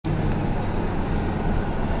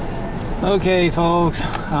Okay, folks.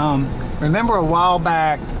 Remember a while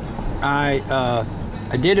back, I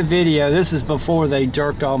did a video. This is before they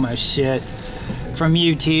jerked all my shit from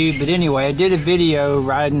YouTube. But anyway, I did a video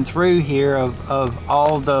riding through here of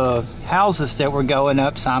all the houses that were going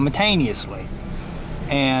up simultaneously.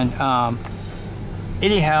 And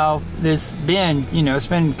anyhow, it's been, it's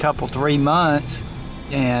been a 3 months,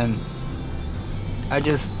 and I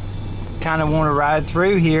just kind of want to ride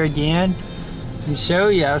through here again and show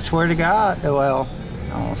you. I swear to God. Well,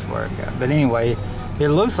 I don't swear to God, but anyway, it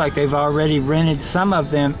looks like they've already rented some of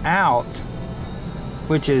them out,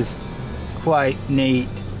 which is quite neat.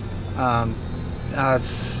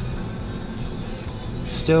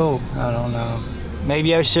 Still, I don't know.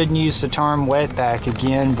 Maybe I shouldn't use the term wetback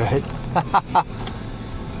again, but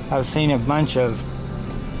I've seen a bunch of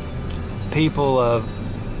people of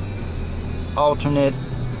alternate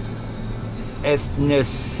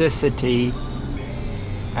ethnicity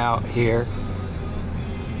out here.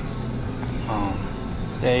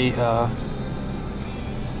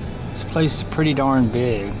 This place is pretty darn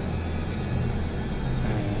big.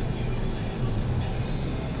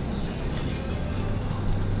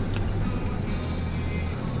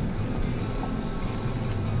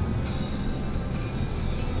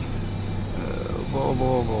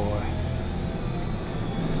 Boy.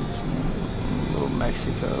 Little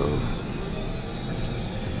Mexico.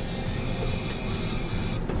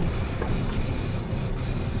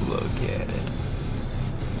 Look at it.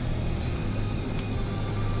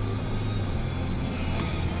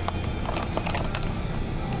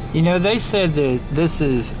 They said that this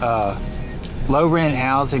is low rent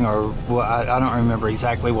housing, or well, I don't remember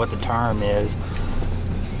exactly what the term is,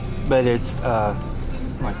 but it's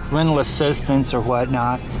like rental assistance or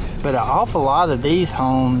whatnot. But an awful lot of these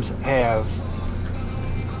homes have,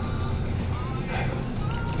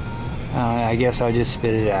 I guess I'll just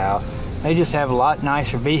spit it out. They just have a lot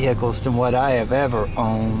nicer vehicles than what I have ever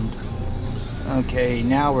owned. Okay,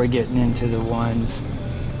 now we're getting into the ones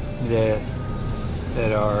that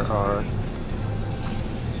are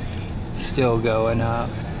still going up.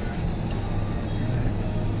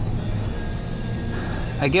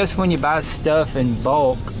 I guess when you buy stuff in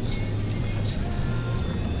bulk,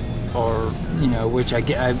 or which I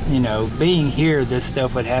being here, this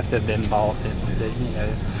stuff would have to have been bought.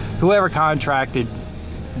 Whoever contracted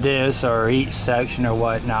this or each section or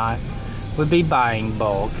whatnot would be buying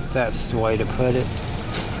bulk, if that's the way to put it.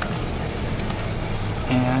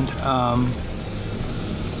 And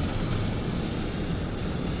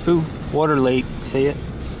ooh, water leak, see it?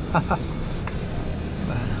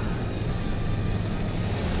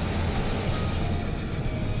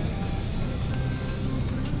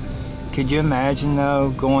 Could you imagine though,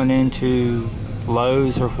 going into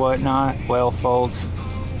Lowe's or whatnot? Well, folks,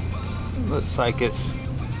 looks like it's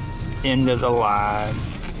end of the line.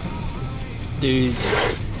 Dude's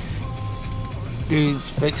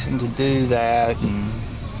fixing to do that and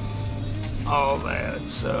all that,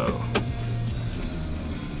 so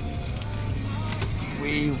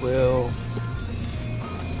we will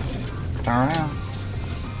turn around.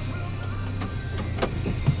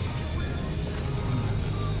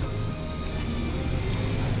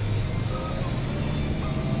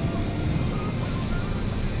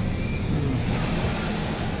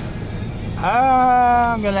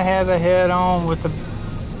 I'm gonna have a head on with the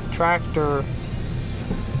tractor.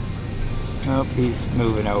 Nope, he's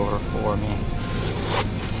moving over for me.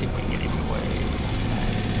 Let's see if we can get him away.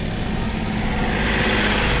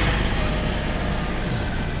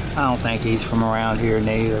 I don't think he's from around here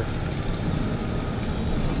neither.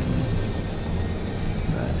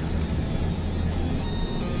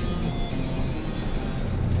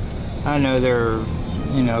 But I know they're,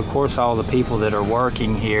 of course, all the people that are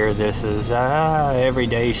working here, this is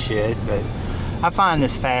everyday shit, but I find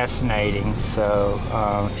this fascinating. So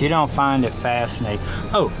if you don't find it fascinating,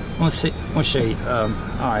 I want to show you. All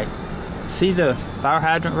right, see the fire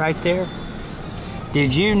hydrant right there?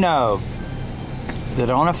 Did you know that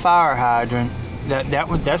on a fire hydrant,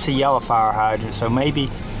 that's a yellow fire hydrant? So maybe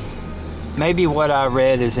what I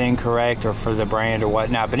read is incorrect, or for the brand or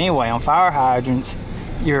whatnot. But anyway, on fire hydrants,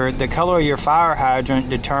 the color of your fire hydrant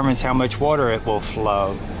determines how much water it will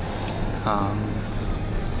flow. But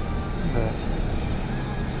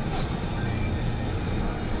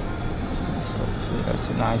so that's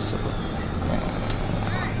a nice little.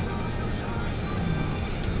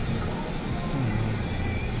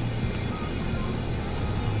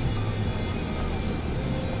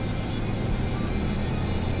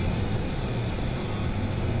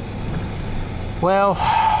 Well,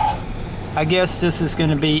 I guess this is going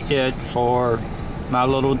to be it for my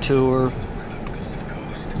little tour.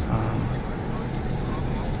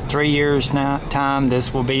 3 years now time,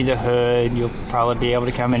 this will be the hood. You'll probably be able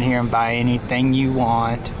to come in here and buy anything you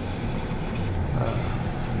want.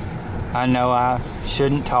 I know I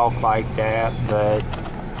shouldn't talk like that, but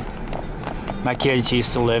my kids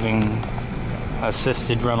used to live in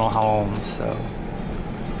assisted rental homes, so.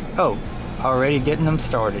 Oh, already getting them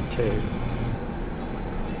started too.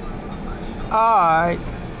 Alright.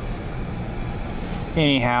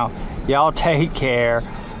 Anyhow, y'all take care.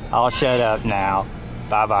 I'll shut up now.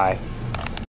 Bye-bye.